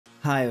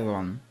Hi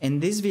everyone, in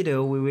this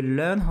video we will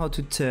learn how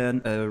to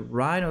turn a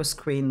Rhino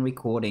screen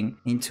recording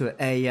into an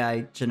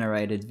AI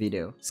generated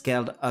video,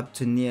 scaled up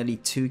to nearly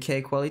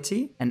 2K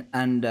quality and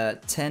under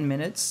 10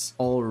 minutes,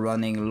 all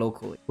running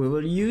locally. We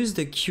will use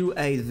the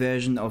Q8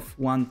 version of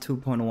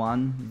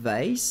 1.2.1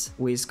 Vase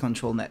with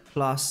ControlNet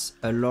Plus,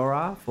 a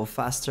LoRa for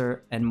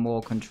faster and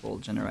more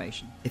controlled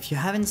generation. If you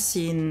haven't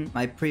seen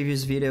my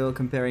previous video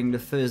comparing the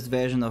first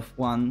version of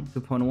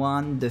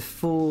 1.2.1, the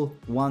full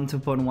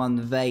 1.2.1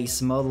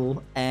 Vase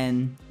model and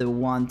the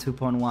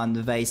 1.2.1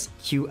 Vase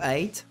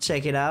Q8.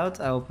 Check it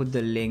out, I will put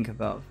the link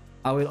above.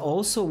 I will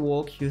also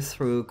walk you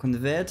through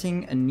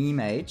converting an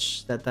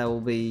image that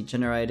will be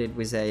generated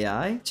with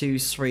AI to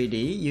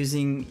 3D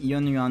using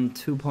Hunyuan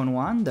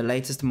 2.1, the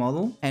latest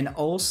model, and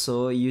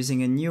also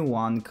using a new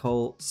one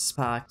called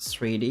Spark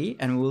 3D,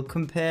 and we'll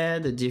compare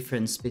the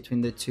difference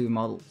between the two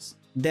models.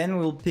 Then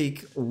we'll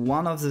pick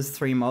one of the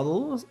three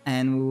models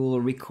and we will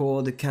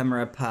record the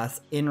camera path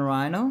in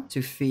Rhino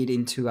to feed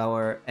into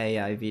our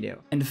AI video.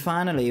 And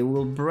finally,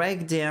 we'll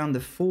break down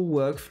the full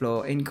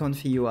workflow in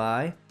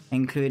ComfyUI,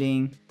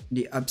 including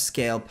the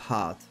upscale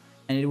part.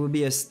 And it will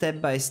be a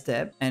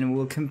step-by-step, and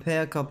we'll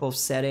compare a couple of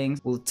settings,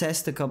 we'll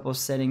test a couple of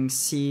settings,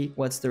 see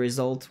what's the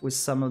result with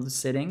some of the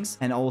settings,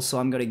 and also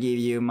I'm gonna give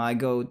you my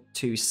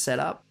go-to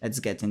setup. Let's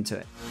get into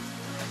it.